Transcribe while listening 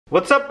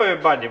What's up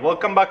everybody,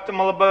 welcome back to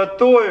my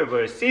laboratory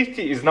where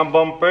safety is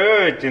number one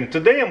priority, and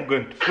today I'm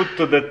going to put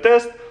to the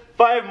test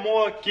 5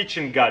 more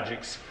kitchen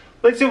gadgets.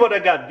 Let's see what I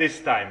got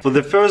this time. For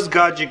the first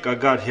gadget I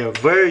got here,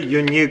 very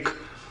unique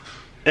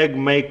egg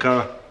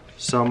maker.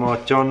 Some are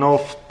turn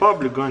off,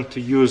 probably going to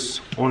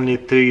use only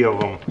 3 of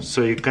them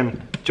so you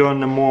can turn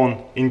them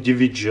on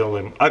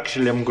individually.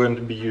 Actually I'm going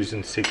to be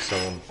using 6 of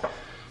them.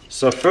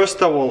 So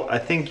first of all, I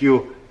think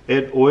you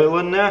add oil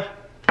in there.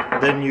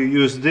 Then you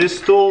use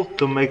this tool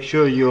to make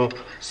sure you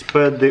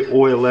spread the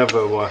oil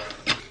everywhere.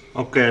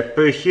 Okay,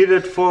 preheat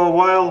it for a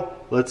while.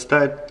 Let's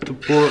start to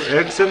pour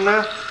eggs in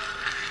there.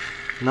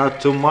 Not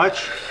too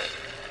much.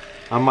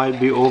 I might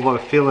be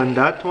overfilling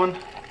that one.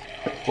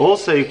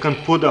 Also, you can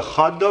put a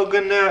hot dog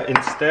in there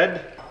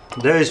instead.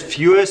 There is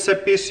few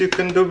recipes you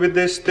can do with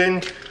this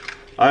thing.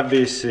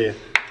 Obviously,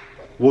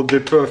 would be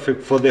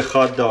perfect for the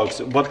hot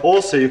dogs. But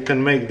also, you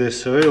can make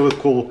this really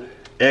cool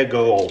egg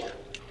roll.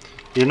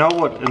 You know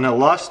what, in the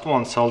last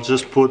ones I'll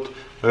just put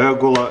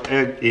regular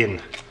egg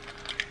in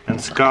and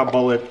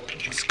scramble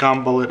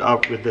it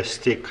up with the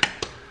stick.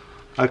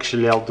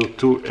 Actually I'll do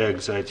 2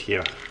 eggs right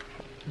here.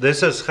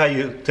 This is how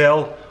you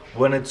tell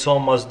when it's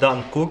almost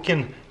done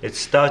cooking. It's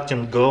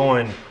starting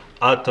growing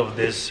out of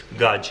this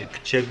gadget.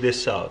 Check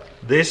this out.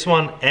 This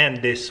one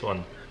and this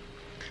one.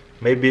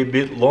 Maybe a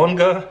bit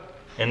longer,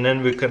 and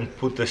then we can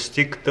put a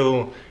stick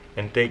through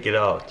and take it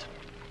out.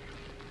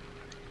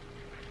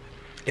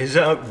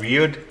 Isn't that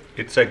weird?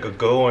 It's like a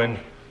growing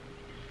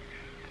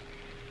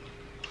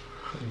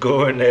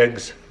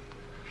eggs.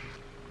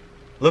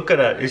 Look at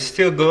that, it's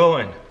still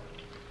growing.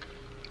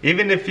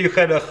 Even if you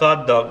had a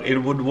hot dog, it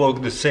would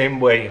work the same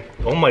way.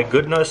 Oh my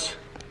goodness,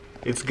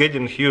 it's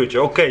getting huge.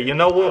 Okay, you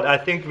know what? I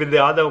think with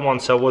the other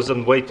ones I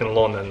wasn't waiting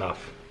long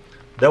enough.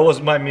 That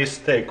was my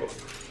mistake.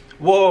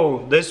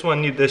 Whoa, this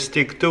one needs a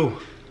stick too.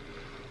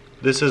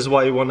 This is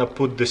why you want to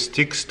put the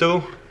sticks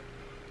too,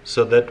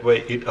 so that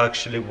way it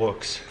actually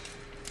works.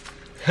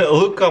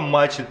 Look how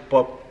much it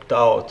popped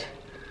out.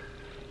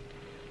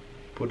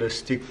 Put a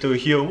stick to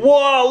here.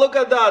 Whoa, look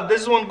at that.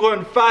 This one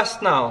going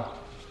fast now.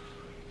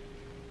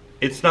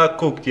 It's not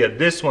cooked yet.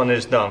 This one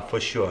is done for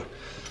sure.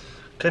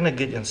 Kinda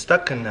getting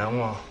stuck in there.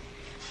 Wow.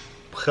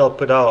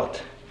 Help it out.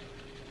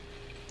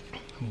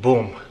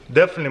 Boom.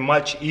 Definitely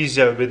much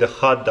easier with the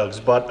hot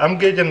dogs, but I'm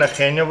getting a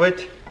hang of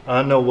it. I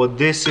don't know what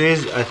this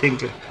is. I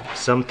think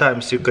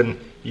sometimes you can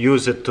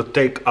use it to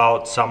take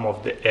out some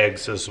of the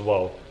eggs as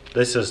well.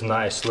 This is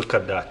nice, look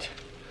at that.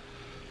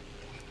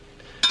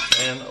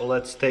 And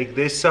let's take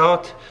this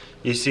out.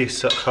 You see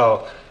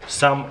how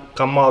some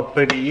come out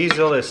pretty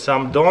easily,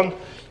 some don't.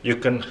 You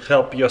can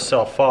help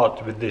yourself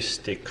out with this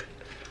stick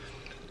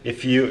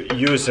if you're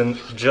using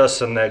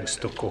just an eggs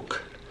to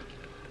cook.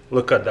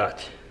 Look at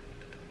that.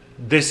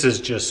 This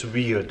is just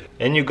weird.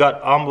 And you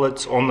got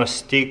omelets on the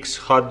sticks,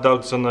 hot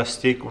dogs on a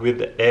stick with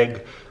the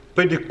egg.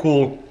 Pretty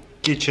cool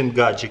kitchen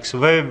gadgets.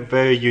 Very,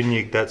 very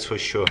unique, that's for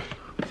sure.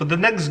 For the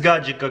next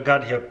gadget I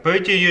got here,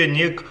 pretty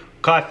unique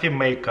coffee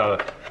maker.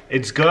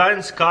 It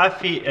grinds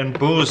coffee and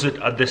brews it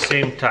at the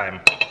same time.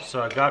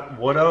 So I got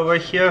water over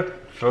here.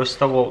 First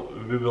of all,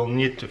 we will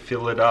need to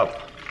fill it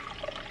up.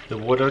 The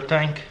water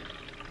tank.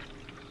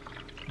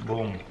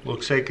 Boom.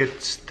 Looks like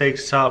it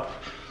takes up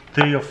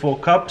 3 or 4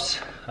 cups.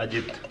 I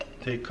did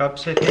 3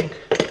 cups I think.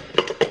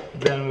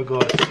 Then we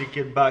go stick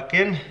it back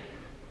in.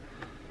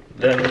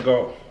 Then we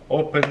go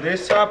open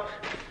this up,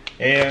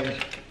 and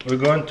we're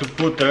going to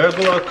put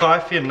regular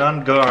coffee,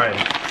 non-grind.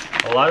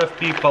 A lot of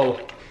people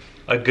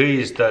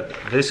agrees that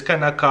this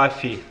kind of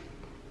coffee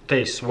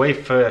tastes way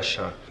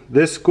fresher.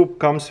 This scoop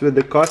comes with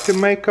the coffee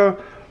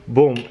maker.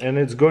 Boom, and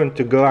it's going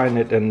to grind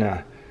it in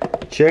there.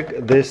 Check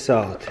this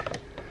out.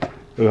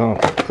 We're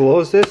going to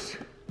close this.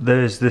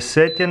 There is the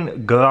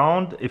setting,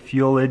 ground. If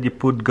you already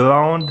put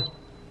ground,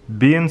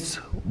 beans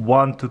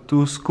 1 to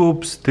 2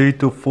 scoops, 3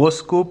 to 4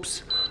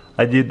 scoops.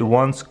 I did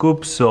 1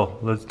 scoop, so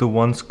let's do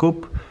 1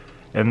 scoop.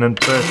 And then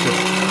press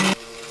it.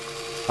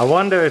 I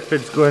wonder if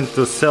it's going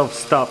to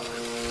self-stop.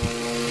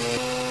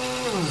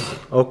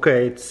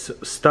 Okay, it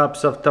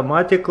stops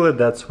automatically.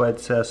 That's why it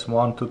says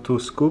 1 to 2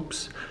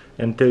 scoops,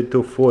 and 3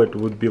 to 4 it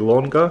would be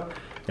longer.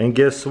 And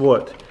guess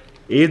what?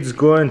 It's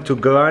going to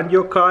grind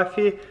your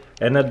coffee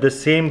and at the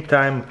same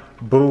time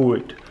brew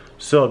it.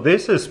 So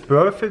this is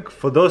perfect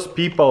for those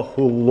people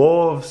who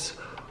loves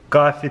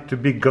coffee to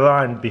be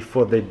ground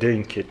before they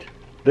drink it.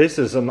 This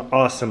is an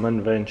awesome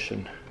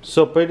invention.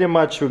 So pretty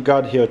much we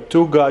got here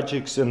 2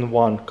 gadgets in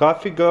one,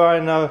 coffee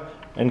grinder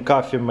and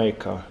coffee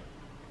maker.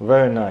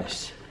 Very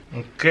nice.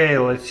 Okay,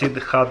 let's see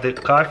how the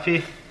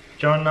coffee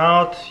turned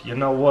out. You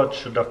know what,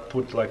 should have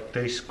put like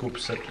 3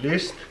 scoops at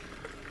least.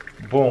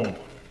 Boom.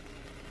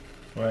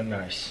 Very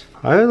nice.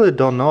 I really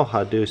don't know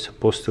how they're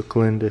supposed to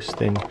clean this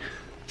thing.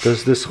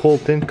 Does this whole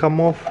thing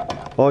come off?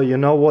 Oh, you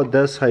know what,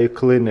 that's how you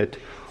clean it.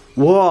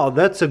 Wow,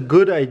 that's a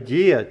good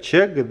idea.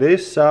 Check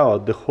this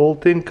out. The whole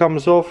thing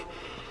comes off.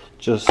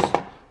 Just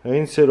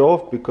rinse it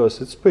off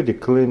because it's pretty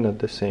clean at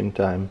the same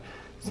time.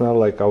 It's not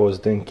like I was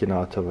drinking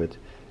out of it.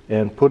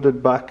 And put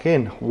it back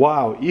in.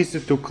 Wow, easy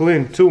to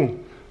clean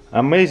too.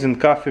 Amazing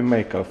coffee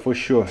maker for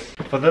sure.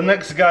 For the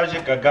next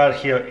gadget I got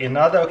here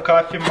another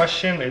coffee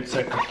machine. It's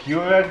like a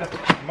Keurig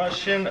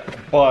machine,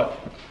 but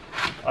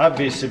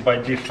obviously by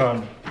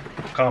different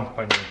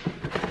company.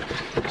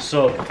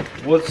 So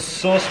what's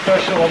so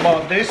special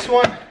about this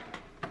one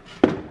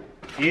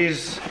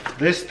is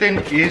this thing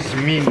is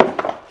mini.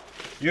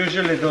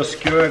 Usually those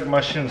Keurig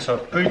machines are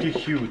pretty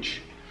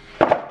huge.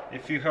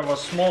 If you have a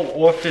small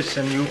office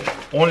and you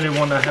only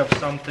want to have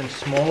something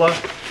smaller,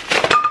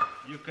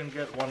 you can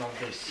get one of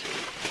these.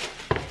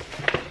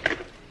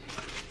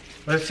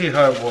 Let's see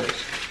how it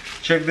works.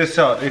 Check this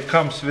out, it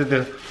comes with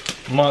a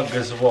mug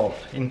as well.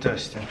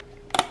 Interesting.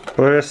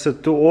 Press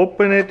it to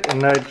open it,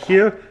 and right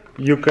here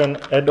you can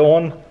add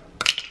on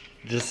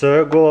just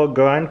a regular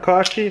grind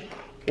coffee,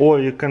 or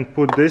you can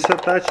put this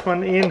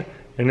attachment in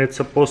and it's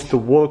supposed to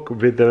work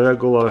with the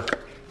regular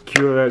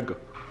Keurig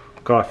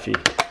coffee.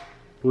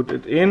 Put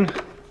it in.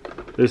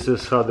 This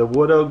is how the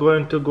water is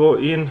going to go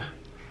in.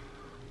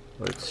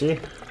 Let's see.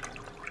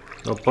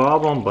 No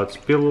problem, but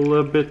spill a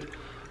little bit.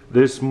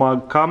 This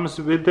mug comes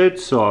with it,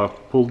 so I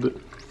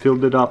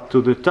filled it up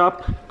to the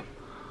top.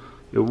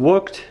 It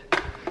worked.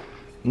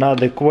 Now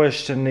the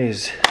question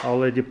is, I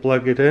already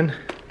plug it in.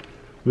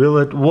 Will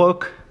it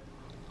work?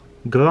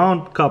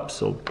 Ground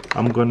capsule.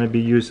 I'm gonna be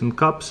using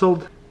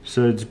capsuled.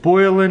 So it's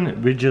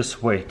boiling, we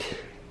just wait.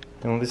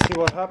 And let's see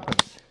what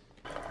happens.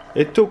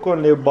 It took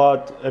only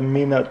about a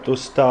minute to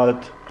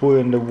start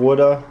pouring the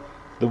water.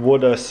 The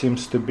water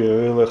seems to be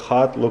really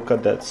hot. Look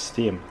at that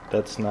steam.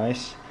 That's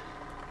nice.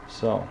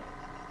 So,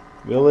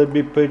 will it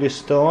be pretty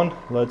strong?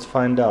 Let's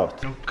find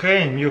out.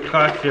 Okay, new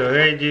coffee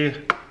ready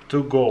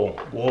to go.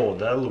 Whoa,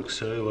 that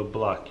looks really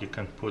black. You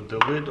can put the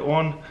lid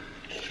on.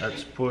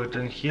 Let's put it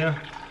in here.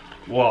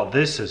 Wow,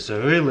 this is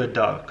really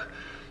dark.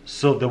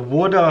 So the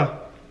water,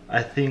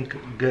 I think,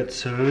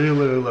 gets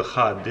really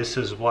hot. This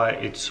is why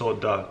it's so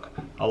dark.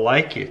 I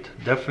like it.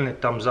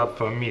 Definitely thumbs up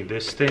for me.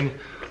 This thing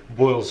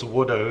boils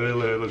water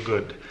really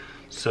good.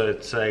 So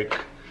it's like,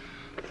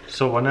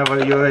 so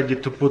whenever you're ready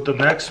to put the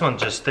next one,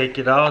 just take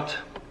it out,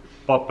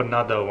 pop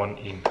another one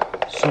in.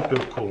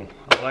 Super cool.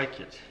 I like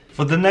it.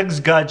 For the next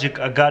gadget,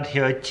 I got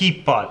here a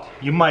teapot.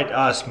 You might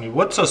ask me,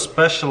 what's so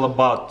special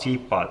about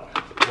teapot?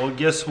 Well,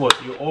 guess what?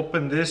 You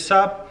open this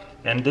up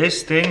and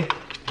this thing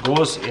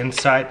goes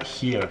inside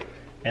here.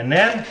 And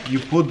then you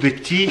put the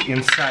tea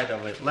inside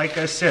of it. Like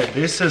I said,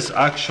 this is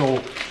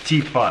actual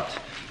teapot.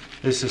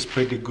 This is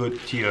pretty good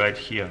tea right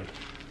here,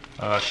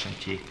 Russian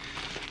tea.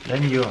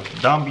 Then you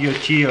dump your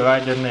tea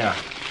right in there.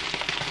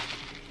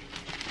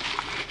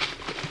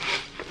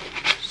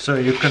 So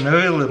you can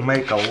really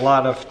make a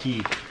lot of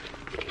tea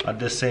at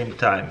the same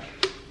time.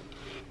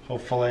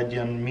 Hopefully I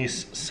didn't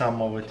miss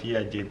some of it. Yeah,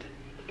 I did.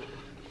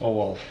 Oh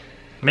well.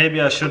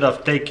 Maybe I should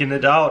have taken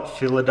it out,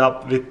 fill it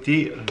up with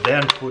tea,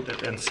 then put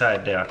it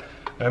inside there.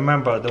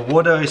 Remember, the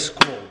water is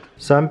cold.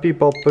 Some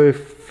people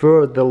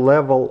prefer the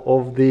level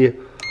of the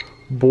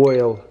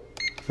boil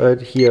right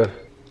here.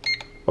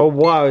 Oh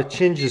wow, it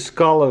changes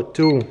color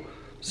too.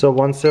 So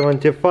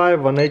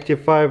 175,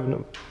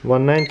 185,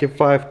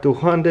 195,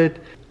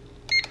 200.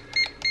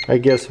 I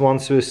guess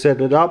once we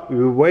set it up,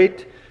 we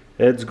wait,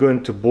 it's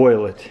going to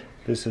boil it.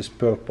 This is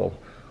purple.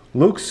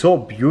 Looks so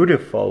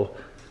beautiful.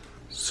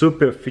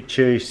 Super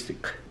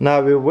futuristic.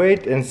 Now we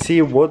wait and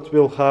see what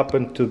will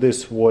happen to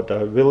this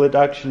water. Will it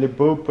actually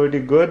brew pretty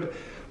good?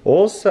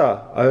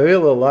 Also, I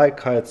really like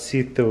how it's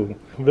see-through.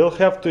 We'll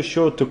have to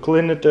show to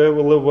clean it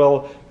really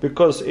well,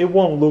 because it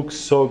won't look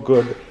so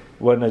good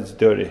when it's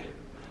dirty.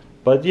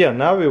 But yeah,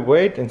 now we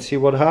wait and see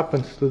what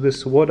happens to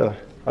this water.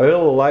 I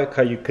really like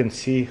how you can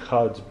see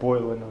how it's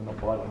boiling on the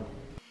bottom.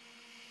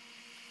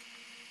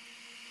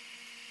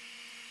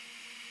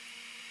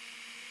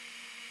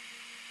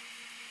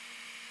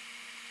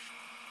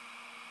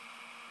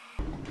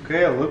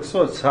 Okay, looks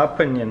what's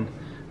happening.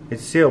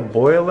 It's still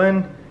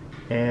boiling,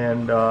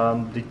 and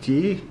the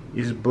tea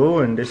is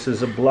brewing. This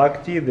is a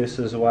black tea. This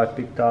is why I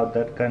picked out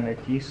that kind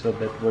of tea, so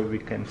that way we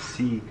can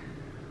see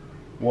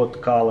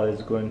what color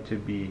it's going to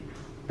be.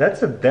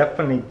 That's a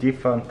definitely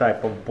different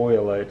type of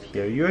boil right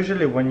here.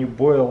 Usually when you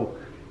boil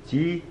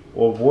tea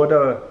or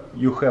water,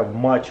 you have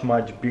much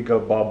bigger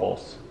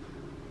bubbles.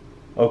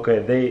 Okay,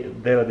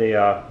 there they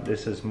are.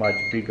 This is much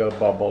bigger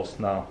bubbles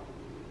now.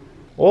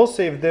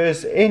 Also, if there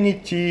is any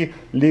tea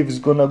leaves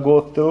gonna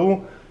go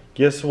through,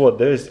 guess what?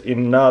 There is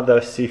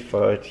another sieve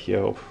right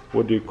here.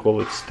 What do you call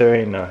it?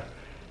 Strainer.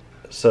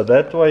 So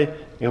that way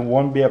it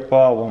won't be a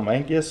problem.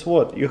 And guess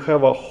what? You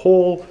have a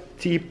whole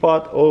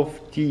teapot of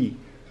tea.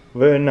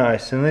 Very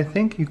nice. And I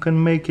think you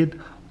can make it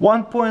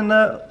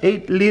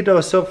 1.8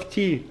 liters of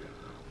tea.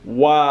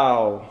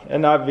 Wow.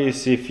 And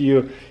obviously if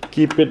you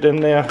keep it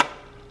in there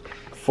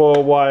for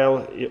a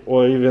while,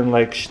 or even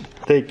like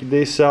take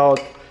this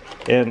out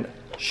and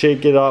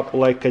shake it up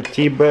like a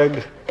tea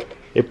bag,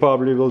 it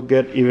probably will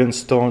get even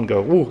stronger.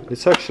 Ooh,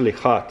 it's actually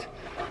hot.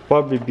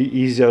 Probably be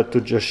easier to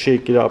just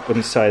shake it up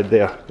inside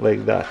there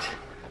like that.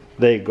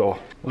 There you go.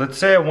 Let's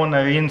say I want to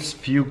rinse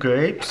few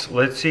grapes.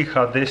 Let's see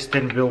how this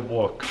thing will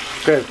work.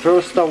 Okay,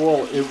 first of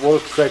all, it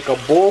works like a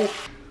bowl.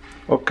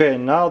 Okay,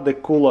 now the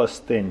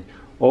coolest thing.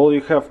 All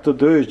you have to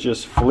do is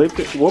just flip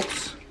it,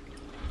 whoops.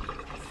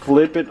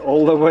 Flip it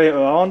all the way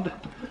around.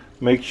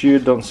 Make sure you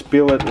don't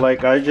spill it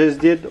like I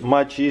just did.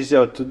 Much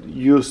easier to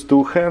use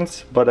two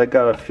hands, but I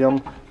gotta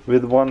film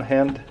with one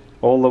hand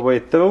all the way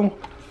through.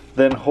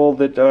 Then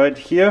hold it right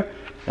here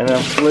and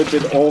then flip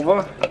it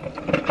over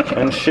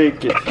and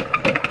shake it.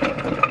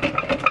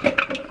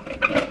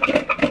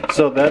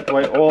 So that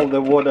way all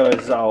the water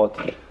is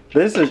out.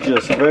 This is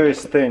just very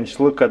strange.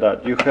 Look at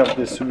that. You have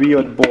this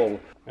weird ball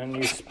and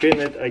you spin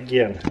it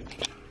again.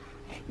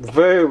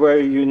 Very,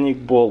 very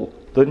unique ball.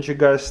 Don't you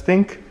guys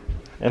think?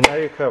 And now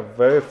you have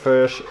very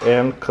fresh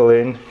and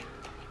clean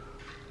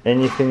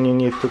anything you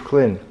need to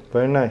clean.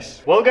 Very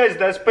nice. Well guys,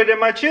 that's pretty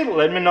much it.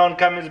 Let me know in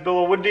comments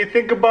below what do you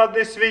think about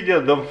this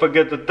video. Don't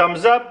forget to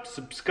thumbs up,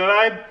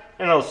 subscribe,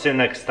 and I'll see you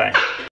next time.